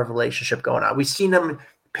some sort of relationship going on. We've seen them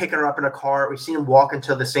picking her up in a car. We've seen them walk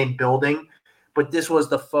into the same building. But this was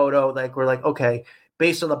the photo. Like we're like, okay,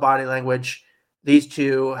 based on the body language, these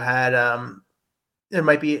two had there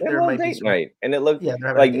might be date night. And it looked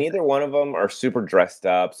like neither one of them are super dressed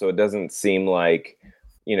up. So it doesn't seem like,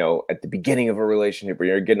 at the beginning of a relationship where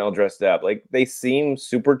you're getting all dressed up. Like they seem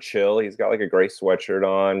super chill. He's got like a gray sweatshirt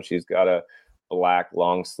on. She's got a black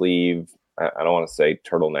long sleeve. I don't want to say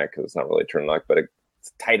turtleneck because it's not really a turtleneck, but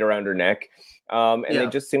it's tight around her neck. And they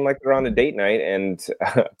just seem like they're on a date night. And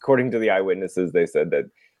according to the eyewitnesses, they said that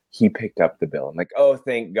he picked up the bill. I'm like, oh,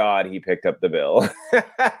 thank God he picked up the bill.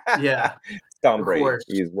 Yeah. Tom Brady.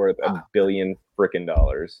 He's worth $1 billion freaking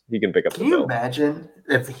dollars. He can pick up the bill. Can you imagine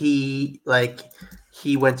if he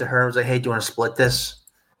went to her and was like, hey, do you want to split this?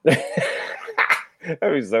 That'd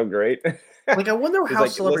be so great. Like, I wonder how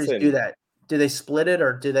celebrities do that. Do they split it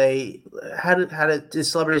or do they? How do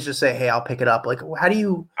celebrities just say, "Hey, I'll pick it up"? Like, how do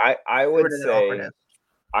you? I would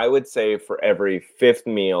say for every fifth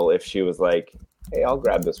meal, if she was like, "Hey, I'll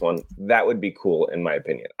grab this one," that would be cool, in my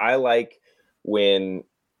opinion. I like when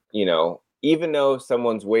even though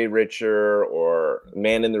someone's way richer or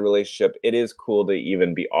man in the relationship, it is cool to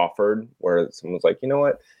even be offered where someone's like, you know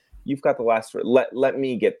what, you've got the last. Let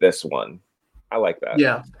me get this one. I like that.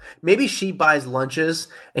 Yeah. Maybe she buys lunches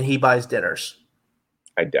and he buys dinners.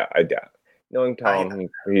 I doubt. Knowing Tom,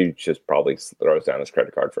 he just probably throws down his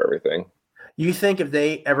credit card for everything. You think if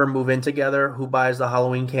they ever move in together, who buys the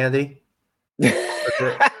Halloween candy? That's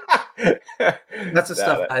the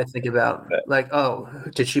stuff I think about. Like, oh,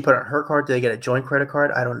 did she put it on her card? Did they get a joint credit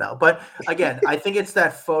card? I don't know. But again, I think it's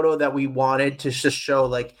that photo that we wanted to just show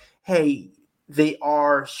like, hey, they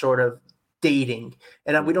are sort of dating,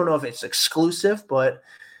 and we don't know if it's exclusive, but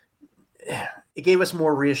it gave us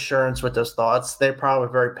more reassurance with those thoughts. They're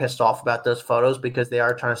probably very pissed off about those photos because they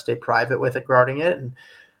are trying to stay private with it regarding it. And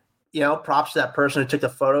props to that person who took the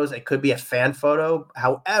photos. It could be a fan photo.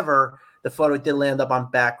 However, the photo did land up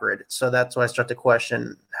on Backgrid, so that's why I start to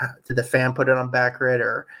question: did the fan put it on Backgrid,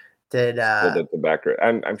 or did the Backgrid?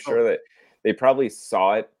 I'm sure that they probably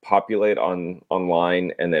saw it populate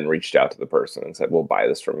online and then reached out to the person and said, "We'll buy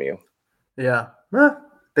this from you." Yeah.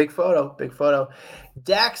 Big photo.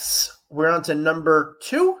 Dax, we're on to number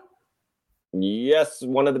 2. Yes,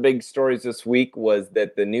 one of the big stories this week was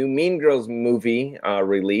that the new Mean Girls movie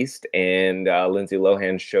released, and Lindsay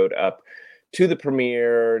Lohan showed up to the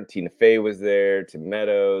premiere. Tina Fey was there, Tim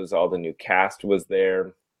Meadows, all the new cast was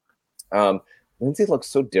there. Lindsay looks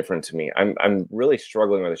so different to me. I'm really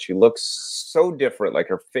struggling with it. She looks so different. Like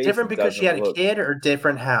her face. Different because she had a kid, or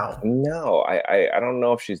different how? No, I don't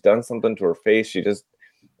know if she's done something to her face. She just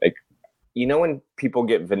when people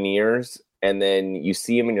get veneers and then you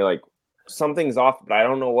see them and you're like, something's off, but I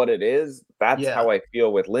don't know what it is. That's how I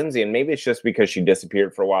feel with Lindsay. And maybe it's just because she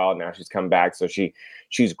disappeared for a while and now she's come back. So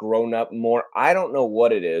she's grown up more. I don't know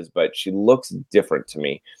what it is, but she looks different to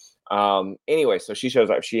me. Anyway, so she shows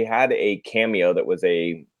up. She had a cameo that was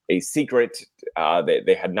a secret that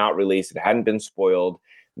they had not released. It hadn't been spoiled.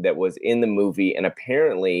 That was in the movie. And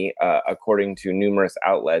apparently, according to numerous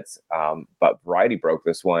outlets, but Variety broke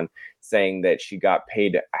this one, saying that she got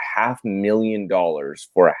paid $500,000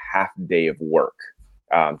 for a half day of work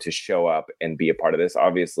to show up and be a part of this.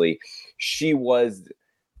 Obviously, she was,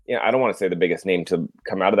 I don't want to say the biggest name to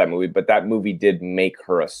come out of that movie, but that movie did make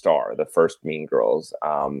her a star, the first Mean Girls.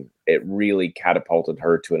 It really catapulted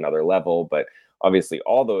her to another level, but obviously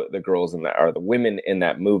all the girls in that, or the women in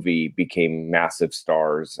that movie, became massive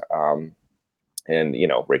stars. And,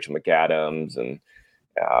 Rachel McAdams and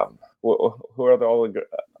who are all the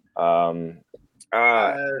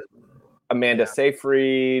Amanda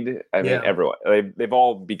Seyfried. I mean, everyone. They've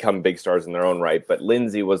all become big stars in their own right. But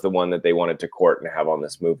Lindsay was the one that they wanted to court and have on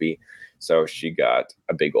this movie. So she got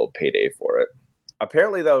a big old payday for it.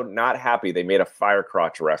 Apparently, though, not happy. They made a fire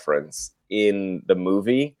crotch reference in the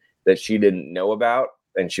movie that she didn't know about,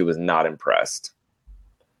 and she was not impressed.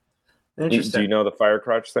 Interesting. Do you know the fire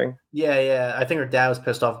crotch thing? Yeah. I think her dad was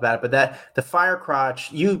pissed off about it, but the fire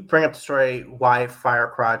crotch, you bring up the story why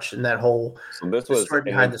fire crotch and that whole So this the was story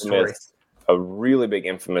behind the story. a really big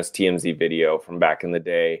infamous TMZ video from back in the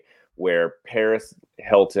day where Paris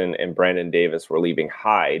Hilton and Brandon Davis were leaving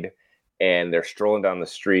Hyde, and they're strolling down the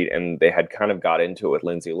street, and they had kind of got into it with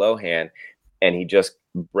Lindsay Lohan, and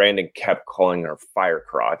Brandon kept calling her fire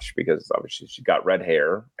crotch because obviously she got red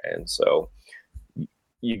hair, and so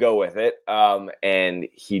you go with it. And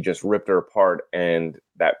he just ripped her apart, and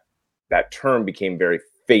that term became very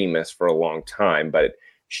famous for a long time, but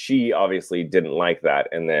she obviously didn't like that,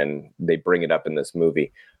 and then they bring it up in this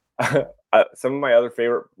movie. Some of my other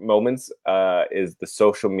favorite moments is the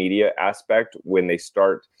social media aspect when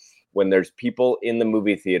there's people in the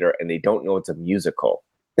movie theater and they don't know it's a musical.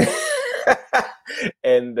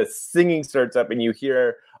 And the singing starts up and you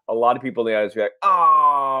hear a lot of people in the audience be like,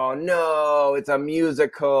 "Oh no, it's a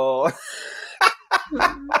musical."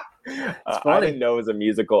 I didn't know it was a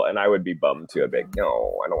musical, and I would be bummed too. I'd be like,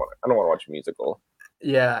 "No, I don't want to watch a musical."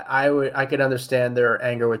 Yeah, I could understand their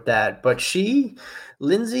anger with that, but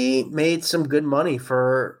Lindsay made some good money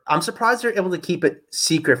I'm surprised they're able to keep it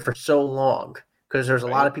secret for so long because there's a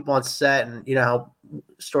lot of people on set, and you know how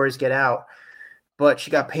stories get out. But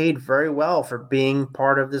she got paid very well for being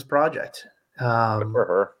part of this project. Good for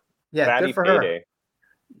her. Yeah, Fatty good for payday.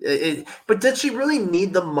 her. But did she really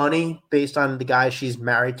need the money based on the guy she's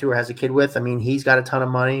married to or has a kid with? I mean, he's got a ton of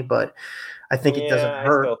money, but I think it doesn't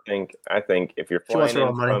hurt. I think if you're She wants flying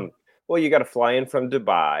her own in money. you got to fly in from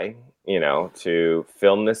Dubai, to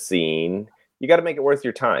film the scene. You got to make it worth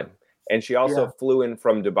your time. And she also flew in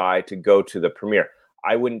from Dubai to go to the premiere.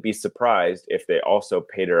 I wouldn't be surprised if they also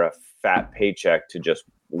paid her a fat paycheck to just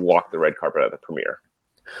walk the red carpet at the premiere.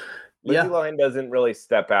 Lindsay Lohan doesn't really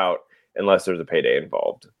step out unless there's a payday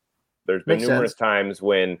involved. There's been numerous times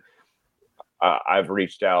when I've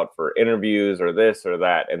reached out for interviews or this or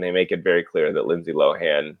that, and they make it very clear that Lindsay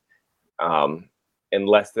Lohan,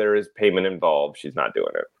 unless there is payment involved, she's not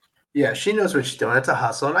doing it. Yeah, she knows what she's doing. It's a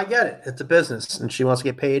hustle, and I get it. It's a business, and she wants to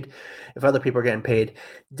get paid if other people are getting paid.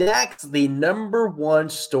 Dax, the number one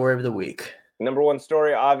story of the week. Number one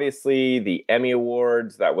story, obviously, the Emmy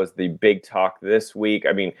Awards. That was the big talk this week.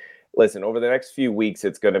 I mean, listen, over the next few weeks,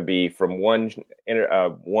 it's going to be from one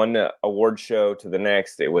award show to the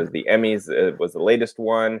next. It was the Emmys. It was the latest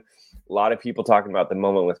one. A lot of people talking about the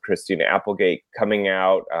moment with Christina Applegate coming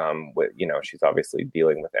out. She's obviously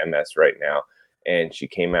dealing with MS right now. And she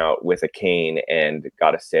came out with a cane and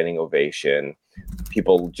got a standing ovation.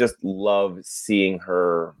 People just love seeing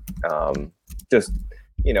her.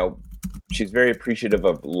 She's very appreciative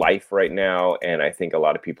of life right now. And I think a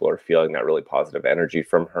lot of people are feeling that really positive energy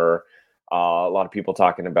from her. A lot of people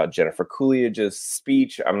talking about Jennifer Coolidge's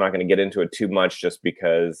speech. I'm not going to get into it too much just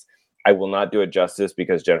because I will not do it justice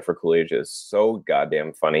because Jennifer Coolidge is so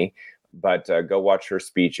goddamn funny. But go watch her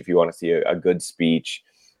speech if you want to see a good speech.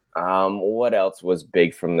 What else was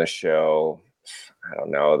big from the show? I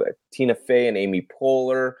don't know. Tina Fey and Amy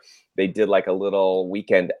Poehler, they did like a little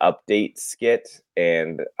weekend update skit,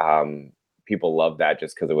 and people loved that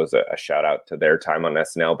just because it was a shout out to their time on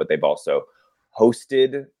SNL. But they've also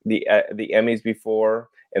hosted the Emmys before,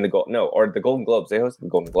 and the Golden Globes. They hosted the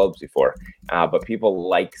Golden Globes before, but people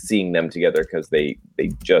like seeing them together because they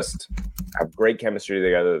just have great chemistry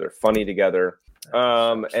together. They're funny together.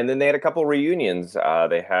 And then they had a couple reunions.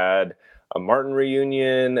 They had a Martin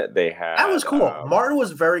reunion. That was cool. Martin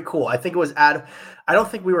was very cool. I think it was I don't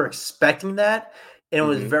think we were expecting that. And it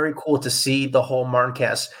was very cool to see the whole Martin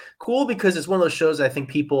cast. Cool because it's one of those shows that I think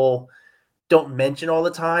people don't mention all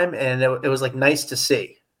the time. And it was like nice to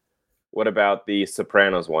see. What about the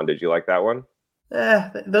Sopranos one? Did you like that one?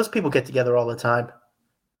 Those people get together all the time.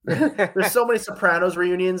 There's so many Sopranos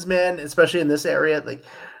reunions, man, especially in this area. Like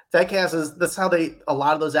that cast that's how a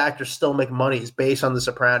lot of those actors still make money is based on the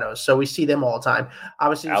Sopranos. So we see them all the time.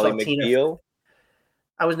 Obviously, Ally McBeal.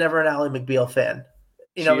 I was never an Ally McBeal fan.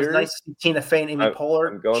 It was nice to see Tina Fey and Amy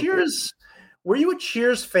Poehler. Cheers. Were you a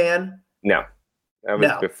Cheers fan? No. That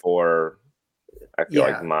was before I feel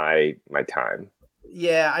like my time.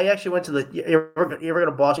 Yeah, I actually went to you ever go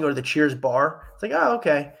to Boston, go to the Cheers bar? It's like, oh,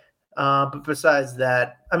 okay. But besides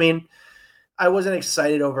that, I mean, I wasn't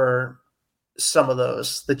excited over some of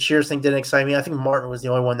those. The Cheers thing didn't excite me. I think Martin was the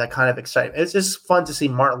only one that kind of excited me. It's just fun to see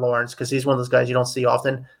Martin Lawrence because he's one of those guys you don't see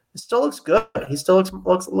often. It still looks good. He still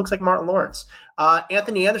looks like Martin Lawrence.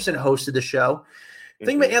 Anthony Anderson hosted the show. The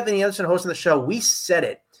thing about Anthony Anderson hosting the show, we said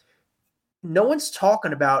it. No one's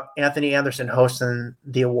talking about Anthony Anderson hosting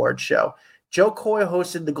the award show. Joe Coy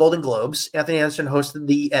hosted the Golden Globes. Anthony Anderson hosted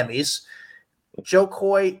the Emmys. Joe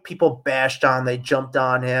Coy, people bashed on. They jumped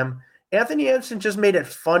on him. Anthony Anderson just made it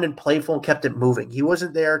fun and playful and kept it moving. He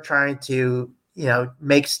wasn't there trying to,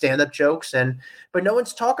 make stand-up jokes, but no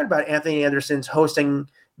one's talking about Anthony Anderson's hosting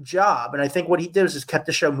job. And I think what he did was just kept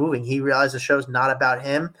the show moving. He realized the show's not about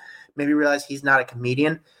him. Maybe realized he's not a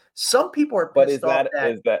comedian. Some people are pissed off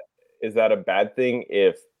is that a bad thing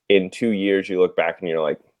if in 2 years you look back and you're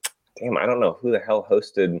like, damn, I don't know who the hell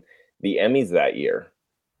hosted the Emmys that year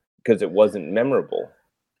because it wasn't memorable.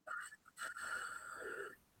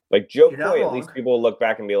 Like Joe Coy, at least people will look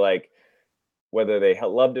back and be like, whether they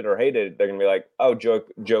loved it or hated it, they're gonna be like, oh, Joe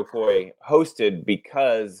Coy hosted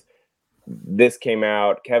because this came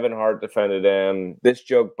out, Kevin Hart defended him, this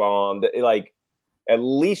joke bombed. Like, at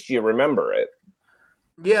least you remember it.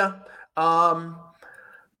 Yeah.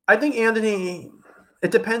 I think Anthony,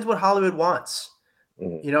 it depends what Hollywood wants.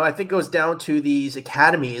 Mm-hmm. I think it goes down to these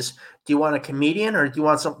academies. Do you want a comedian or do you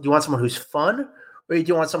want someone who's fun, or do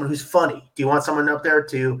you want someone who's funny? Do you want someone up there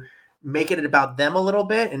to make it about them a little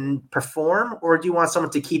bit and perform, or do you want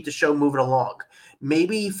someone to keep the show moving along?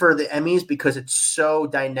 Maybe for the Emmys, because it's so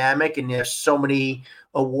dynamic and there's so many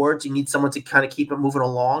awards, you need someone to kind of keep it moving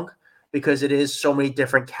along because it is so many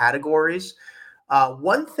different categories.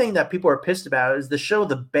 One thing that people are pissed about is the show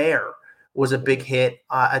The Bear was a big hit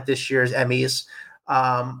at this year's Emmys.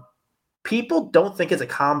 People don't think it's a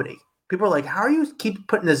comedy. People are like, how are you keep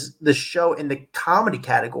putting this show in the comedy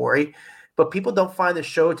category? But people don't find the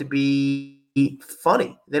show to be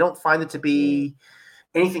funny. They don't find it to be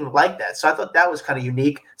anything like that. So I thought that was kind of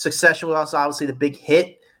unique. Succession was also obviously the big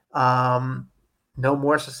hit. No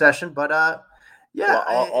more Succession, but yeah.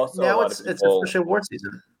 Well, now it's officially award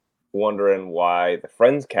season. Wondering why the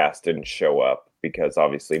Friends cast didn't show up, because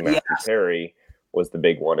obviously Matthew Perry was the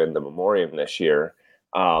big one in the Memoriam this year.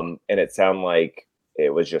 And it sounded like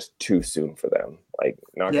it was just too soon for them. Like,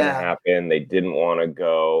 not going to happen. They didn't want to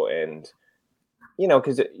go. And,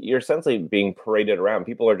 because you're essentially being paraded around.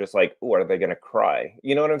 People are just like, oh, are they going to cry?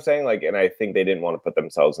 You know what I'm saying? Like, and I think they didn't want to put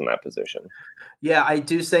themselves in that position. Yeah, I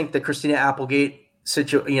do think the Christina Applegate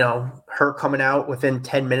her coming out within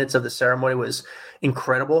 10 minutes of the ceremony was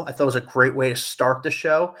incredible. I thought it was a great way to start the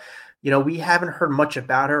show. We haven't heard much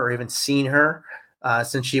about her or even seen her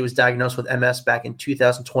since she was diagnosed with MS back in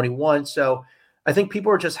 2021. So I think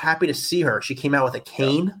people are just happy to see her. She came out with a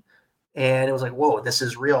cane, and it was like, whoa, this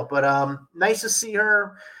is real. But nice to see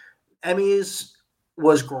her. Emmys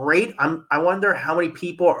was great. I wonder how many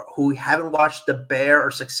people who haven't watched The Bear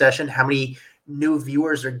or Succession, how many new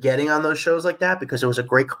viewers are getting on those shows like that, because it was a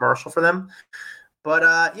great commercial for them. But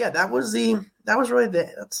that was really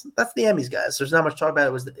that's the Emmys, guys. There's not much to talk about.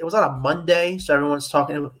 It was on a Monday, so everyone's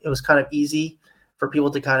talking. It was kind of easy for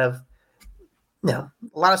people to kind of, a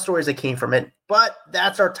lot of stories that came from it. But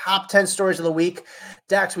that's our top 10 stories of the week.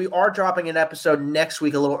 Dax, we are dropping an episode next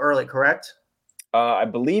week a little early, correct? I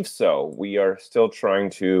believe so. We are still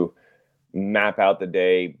trying to map out the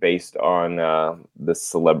day based on the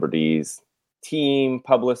celebrities' team,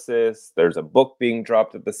 publicists. There's a book being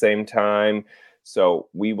dropped at the same time. So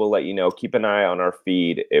we will let you know. Keep an eye on our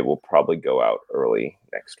feed. It will probably go out early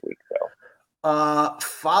next week, though.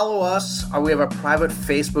 Follow us. We have a private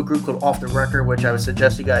Facebook group called Off the Record, which I would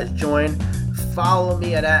suggest you guys join. Follow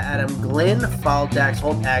me at Adam Glynn. Follow Dax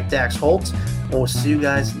Holt at Dax Holt. We'll see you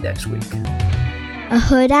guys next week. A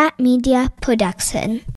Huda Media Production.